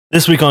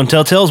This week on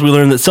Telltales, we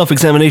learn that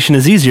self-examination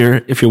is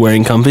easier if you're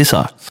wearing comfy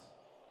socks.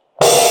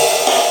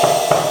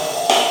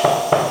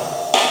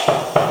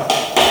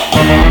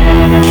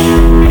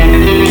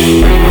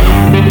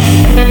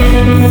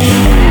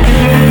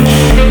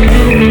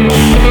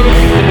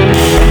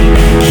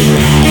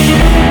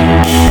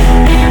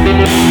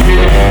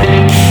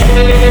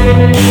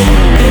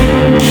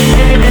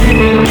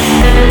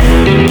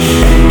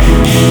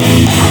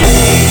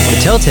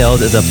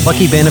 Telltales is a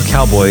plucky band of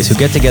cowboys who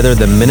get together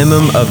the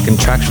minimum of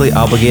contractually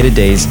obligated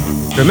days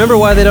to remember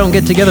why they don't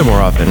get together more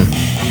often.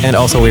 And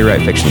also we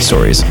write fiction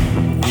stories.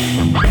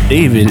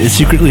 David is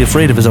secretly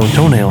afraid of his own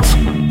toenails.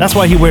 That's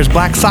why he wears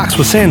black socks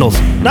with sandals.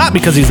 Not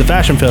because he's a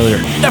fashion failure.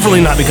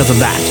 Definitely not because of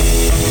that.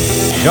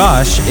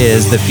 Josh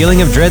is the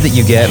feeling of dread that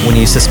you get when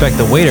you suspect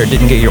the waiter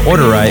didn't get your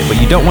order right,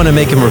 but you don't want to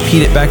make him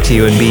repeat it back to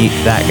you and be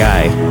that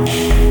guy.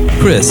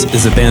 Chris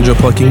is a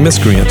banjo-plucking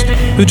miscreant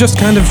who just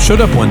kind of showed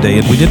up one day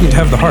and we didn't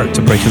have the heart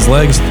to break his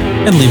legs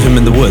and leave him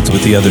in the woods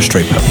with the other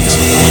stray puppies.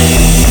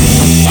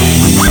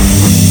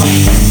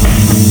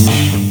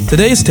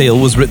 Today's tale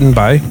was written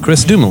by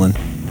Chris Dumoulin,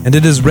 and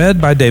it is read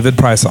by David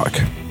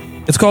Prysock.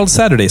 It's called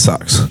Saturday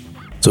Socks.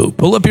 So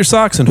pull up your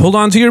socks and hold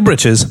on to your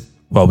britches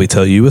while we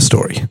tell you a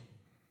story.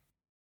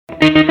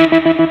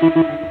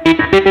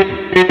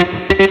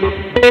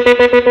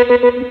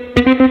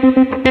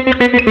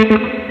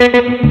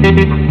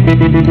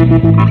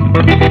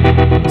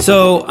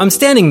 So I'm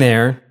standing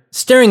there,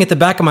 staring at the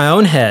back of my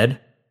own head,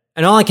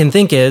 and all I can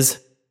think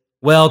is,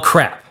 well,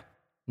 crap,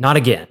 not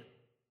again.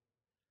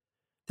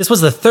 This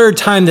was the third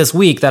time this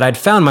week that I'd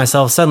found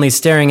myself suddenly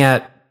staring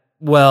at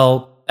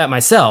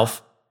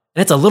myself,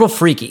 and it's a little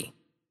freaky.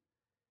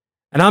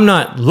 And I'm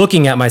not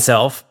looking at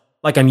myself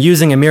like I'm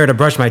using a mirror to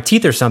brush my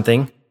teeth or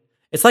something.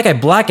 It's like I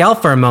black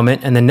out for a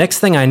moment, and the next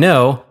thing I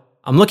know,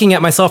 I'm looking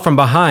at myself from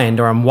behind,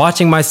 or I'm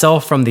watching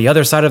myself from the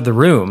other side of the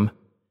room.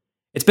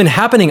 It's been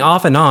happening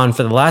off and on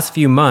for the last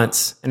few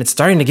months, and it's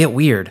starting to get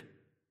weird.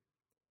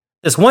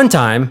 This one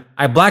time,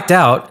 I blacked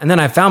out, and then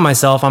I found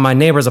myself on my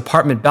neighbor's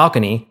apartment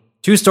balcony,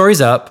 2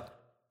 stories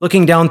up,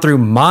 looking down through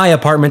my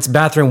apartment's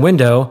bathroom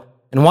window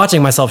and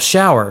watching myself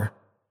shower.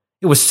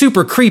 It was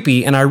super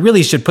creepy, and I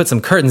really should put some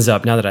curtains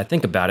up now that I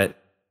think about it.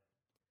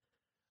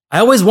 I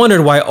always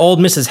wondered why old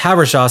Mrs.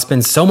 Havershaw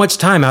spends so much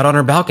time out on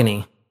her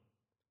balcony.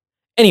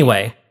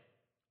 Anyway,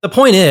 the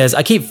point is,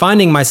 I keep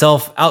finding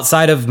myself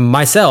outside of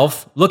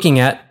myself, looking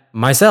at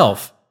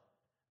myself.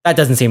 That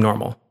doesn't seem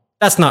normal.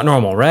 That's not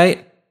normal,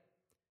 right?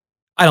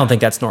 I don't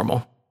think that's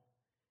normal.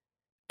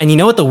 And you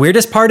know what the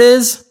weirdest part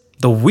is?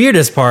 The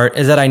weirdest part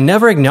is that I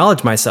never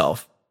acknowledge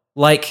myself.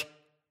 Like,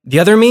 the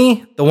other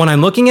me, the one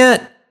I'm looking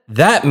at,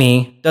 that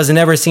me doesn't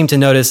ever seem to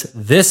notice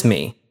this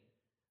me.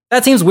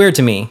 That seems weird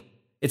to me.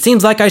 It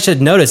seems like I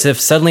should notice if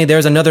suddenly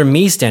there's another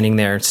me standing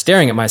there,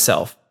 staring at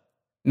myself.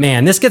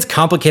 Man, this gets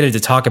complicated to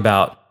talk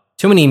about.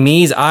 Too many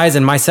me's, I's,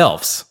 and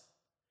myselfs.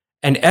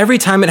 And every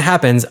time it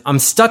happens, I'm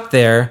stuck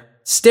there,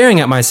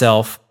 staring at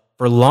myself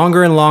for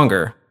longer and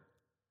longer.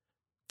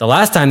 The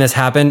last time this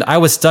happened, I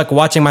was stuck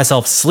watching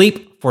myself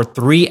sleep for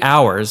 3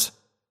 hours.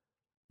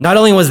 Not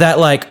only was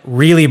that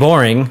really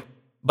boring,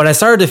 but I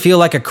started to feel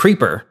like a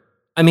creeper.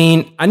 I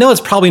mean, I know it's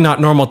probably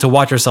not normal to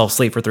watch yourself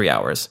sleep for 3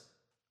 hours.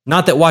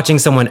 Not that watching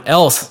someone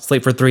else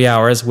sleep for 3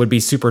 hours would be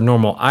super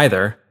normal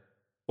either.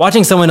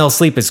 Watching someone else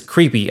sleep is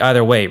creepy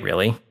either way,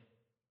 really.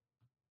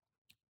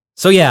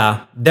 So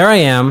yeah, there I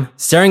am,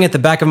 staring at the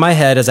back of my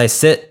head as I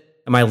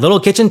sit at my little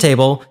kitchen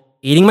table,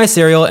 eating my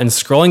cereal and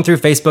scrolling through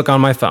Facebook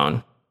on my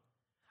phone.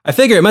 I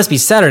figure it must be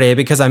Saturday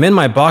because I'm in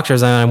my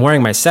boxers and I'm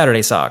wearing my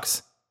Saturday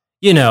socks.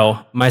 You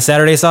know, my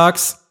Saturday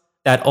socks?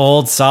 That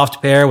old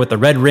soft pair with the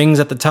red rings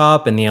at the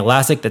top and the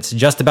elastic that's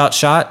just about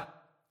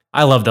shot?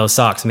 I love those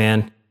socks,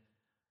 man.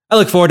 I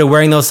look forward to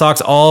wearing those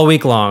socks all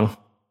week long.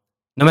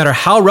 No matter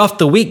how rough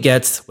the week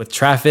gets with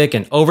traffic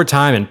and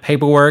overtime and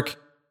paperwork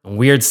and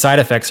weird side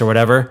effects or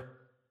whatever,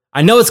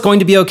 I know it's going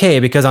to be okay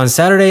because on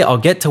Saturday I'll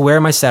get to wear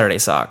my Saturday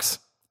socks.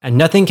 And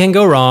nothing can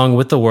go wrong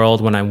with the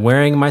world when I'm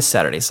wearing my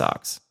Saturday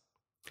socks.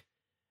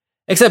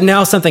 Except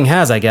now something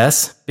has, I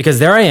guess, because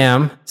there I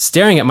am,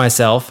 staring at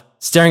myself,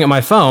 staring at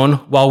my phone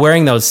while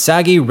wearing those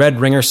saggy red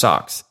ringer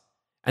socks.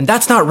 And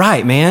that's not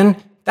right, man.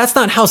 That's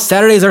not how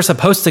Saturdays are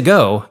supposed to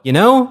go, you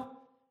know?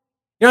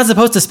 You're not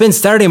supposed to spend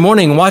Saturday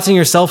morning watching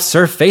yourself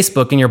surf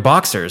Facebook in your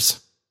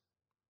boxers.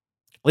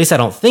 At least I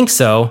don't think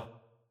so.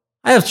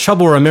 I have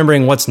trouble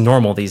remembering what's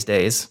normal these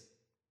days.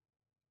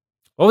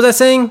 What was I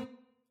saying?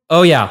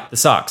 Oh yeah, the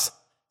socks.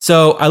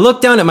 So I look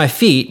down at my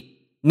feet,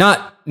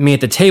 not me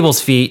at the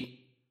table's feet,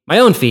 my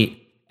own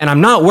feet, and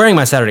I'm not wearing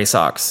my Saturday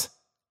socks.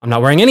 I'm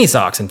not wearing any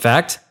socks, in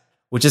fact,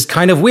 which is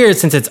kind of weird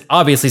since it's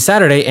obviously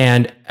Saturday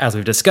and, as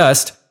we've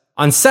discussed,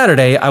 on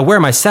Saturday I wear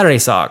my Saturday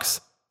socks.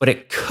 But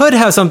it could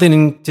have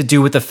something to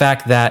do with the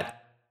fact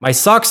that my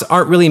socks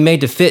aren't really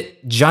made to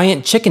fit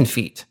giant chicken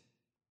feet.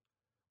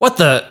 What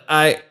the?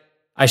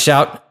 I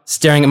shout,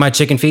 staring at my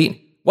chicken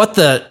feet. What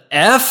the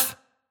F?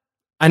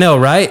 I know,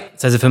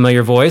 right? Says a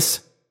familiar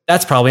voice.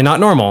 That's probably not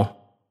normal.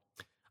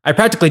 I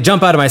practically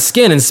jump out of my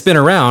skin and spin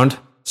around.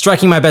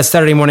 striking my best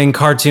Saturday morning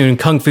cartoon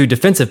kung fu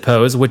defensive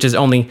pose, which is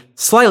only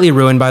slightly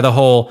ruined by the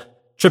whole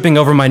tripping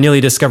over my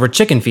newly discovered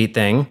chicken feet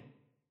thing.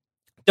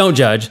 Don't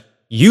judge.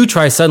 You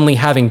try suddenly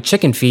having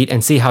chicken feet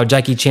and see how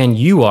Jackie Chan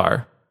you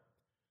are.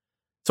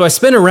 So I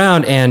spin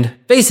around and,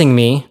 facing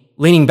me,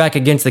 leaning back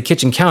against the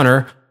kitchen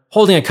counter,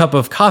 holding a cup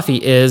of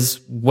coffee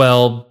is,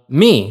 well,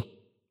 me.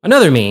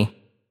 Another me.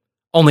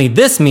 Only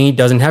this me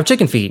doesn't have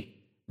chicken feet.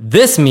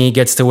 This me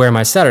gets to wear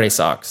my Saturday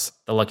socks,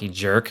 the lucky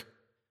jerk.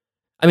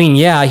 I mean,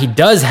 yeah, he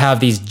does have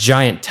these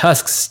giant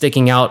tusks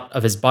sticking out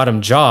of his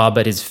bottom jaw,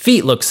 but his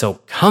feet look so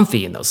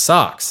comfy in those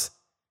socks.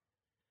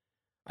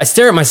 I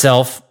stare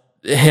at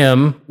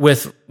him,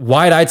 with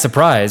wide-eyed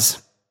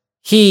surprise.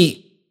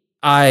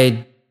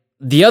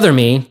 The other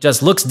me,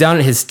 just looks down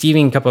at his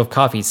steaming cup of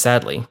coffee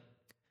sadly.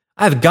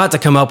 I've got to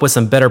come up with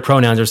some better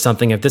pronouns or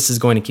something if this is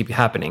going to keep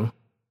happening.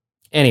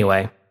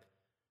 Anyway.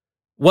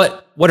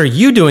 What are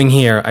you doing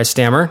here? I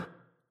stammer.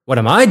 What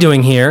am I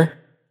doing here?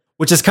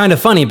 Which is kind of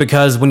funny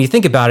because when you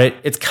think about it,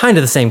 it's kind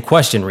of the same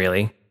question,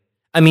 really.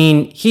 I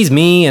mean, he's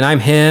me and I'm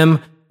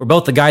him. We're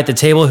both the guy at the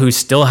table who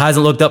still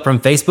hasn't looked up from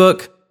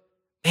Facebook.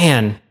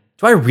 Man,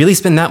 do I really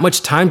spend that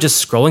much time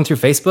just scrolling through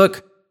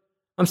Facebook?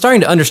 I'm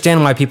starting to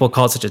understand why people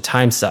call it such a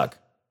time suck.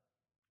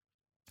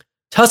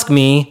 Tusk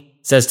me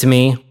says to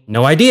me,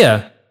 no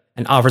idea,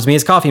 and offers me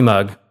his coffee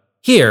mug.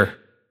 Here.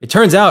 It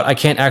turns out I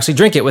can't actually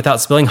drink it without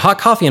spilling hot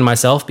coffee on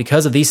myself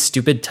because of these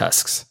stupid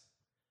tusks.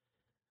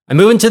 I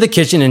move into the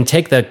kitchen and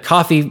take the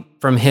coffee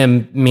from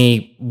him,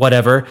 me,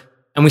 whatever,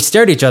 and we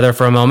stare at each other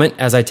for a moment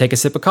as I take a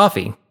sip of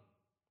coffee.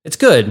 It's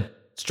good.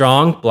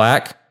 Strong,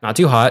 black, not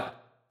too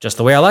hot, just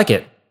the way I like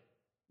it.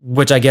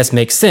 Which I guess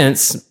makes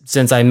sense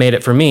since I made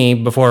it for me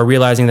before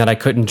realizing that I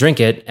couldn't drink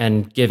it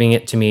and giving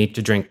it to me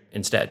to drink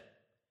instead.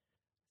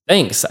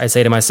 Thanks, I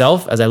say to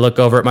myself as I look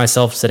over at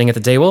myself sitting at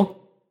the table.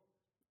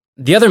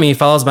 The other me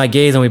follows my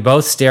gaze and we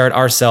both stare at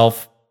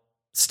ourselves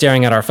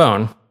staring at our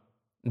phone.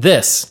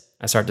 This,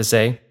 I start to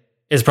say,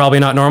 is probably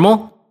not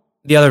normal.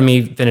 The other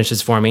me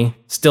finishes for me,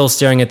 still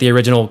staring at the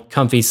original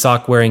comfy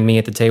sock-wearing me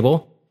at the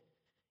table.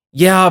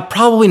 Yeah,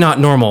 probably not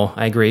normal,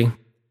 I agree.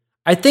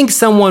 I think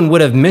someone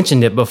would have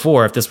mentioned it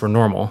before if this were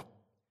normal.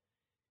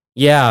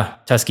 Yeah,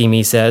 Tusky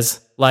me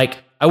says,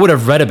 like I would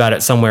have read about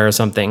it somewhere or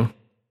something.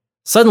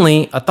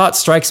 Suddenly, a thought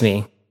strikes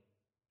me.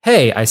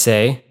 Hey, I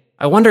say,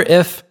 I wonder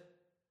if...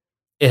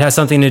 It has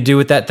something to do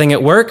with that thing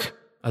at work?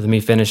 Other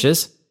me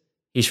finishes.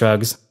 He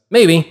shrugs.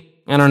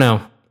 Maybe. I don't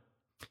know.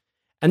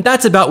 And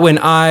that's about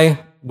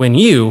when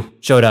you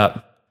showed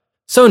up.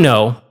 So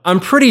no, I'm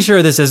pretty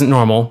sure this isn't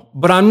normal,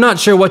 but I'm not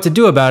sure what to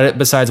do about it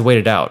besides wait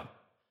it out.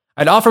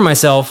 I'd offer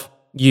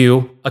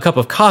you, a cup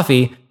of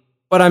coffee,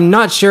 but I'm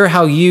not sure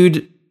how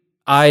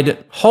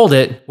I'd hold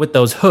it with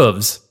those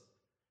hooves.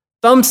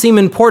 Thumbs seem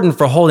important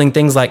for holding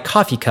things like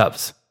coffee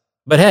cups.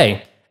 But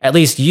hey, at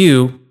least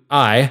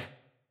I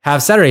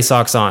have Saturday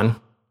socks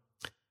on.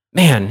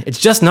 Man, it's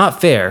just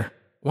not fair.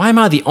 Why am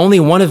I the only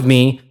one of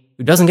me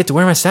who doesn't get to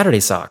wear my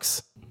Saturday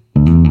socks?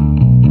 You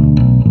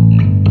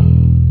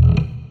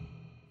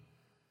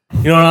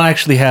know, I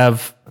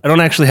don't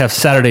actually have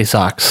Saturday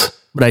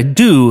socks, but I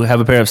do have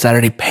a pair of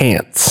Saturday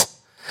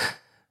pants.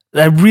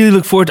 I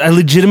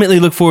legitimately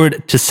look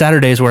forward to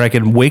Saturdays where I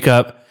can wake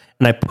up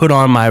and I put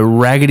on my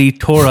raggedy,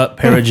 tore up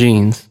pair of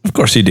jeans. Of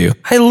course you do.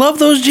 I love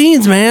those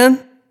jeans,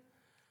 man.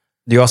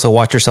 Do you also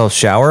watch yourself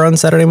shower on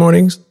Saturday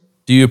mornings?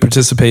 Do you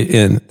participate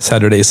in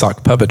Saturday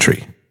sock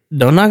puppetry?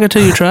 Don't knock it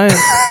till you try it.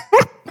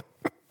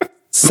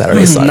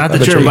 Saturday sock Not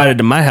that you're invited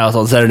to my house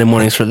on Saturday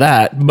mornings for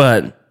that,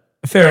 but...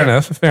 Fair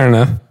enough.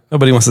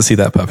 Nobody wants to see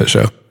that puppet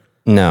show.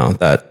 No,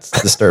 that's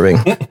disturbing.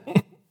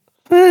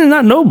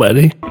 Not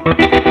nobody.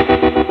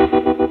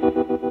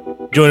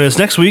 Join us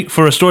next week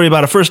for a story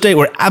about a first date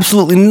where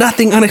absolutely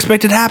nothing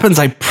unexpected happens,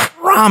 I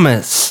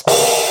promise.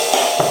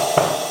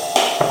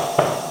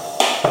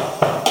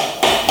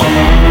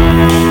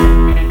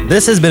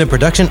 This has been a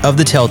production of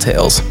the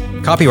Telltales.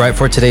 Copyright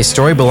for today's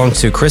story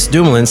belongs to Chris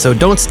Dumoulin, so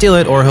don't steal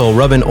it or he'll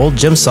rub an old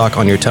gym sock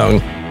on your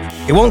tongue.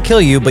 It won't kill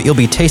you, but you'll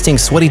be tasting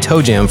sweaty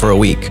toe jam for a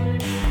week.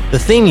 The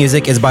theme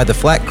music is by the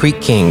Flat Creek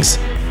Kings.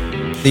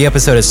 The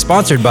episode is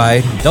sponsored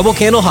by Double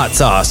Candle Hot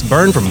Sauce,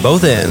 burned from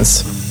both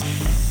ends.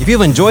 If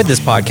you've enjoyed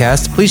this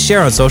podcast, please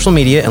share on social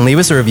media and leave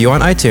us a review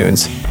on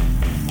iTunes.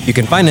 You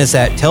can find us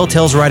at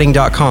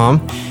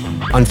telltaleswriting.com,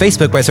 on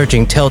Facebook by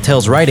searching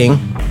Telltales Writing,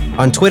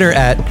 on Twitter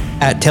at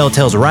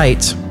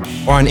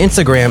TelltalesWrite, or on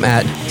Instagram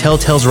at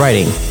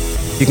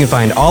TelltalesWriting. You can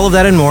find all of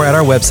that and more at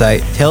our website,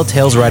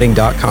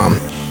 telltaleswriting.com.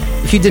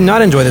 If you did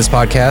not enjoy this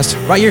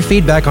podcast, write your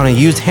feedback on a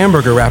used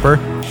hamburger wrapper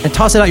and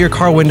toss it out your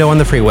car window on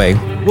the freeway.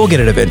 We'll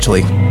get it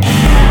eventually.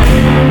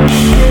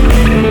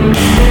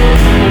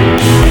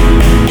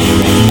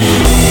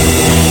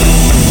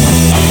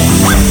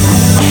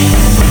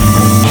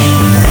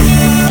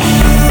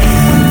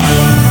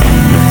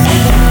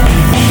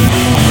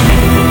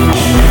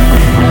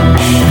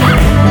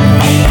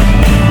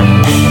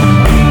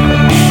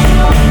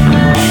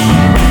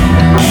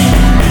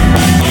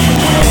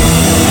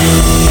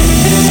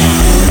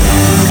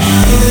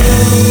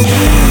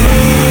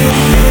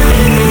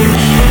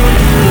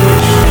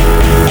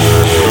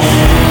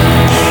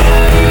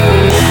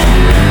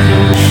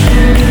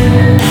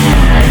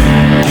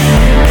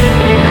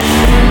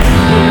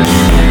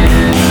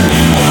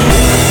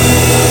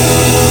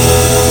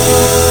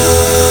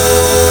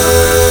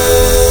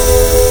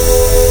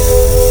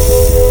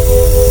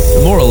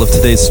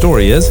 today's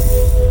story is,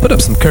 put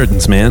up some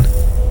curtains, man.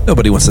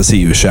 Nobody wants to see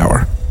you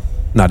shower.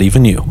 Not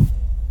even you.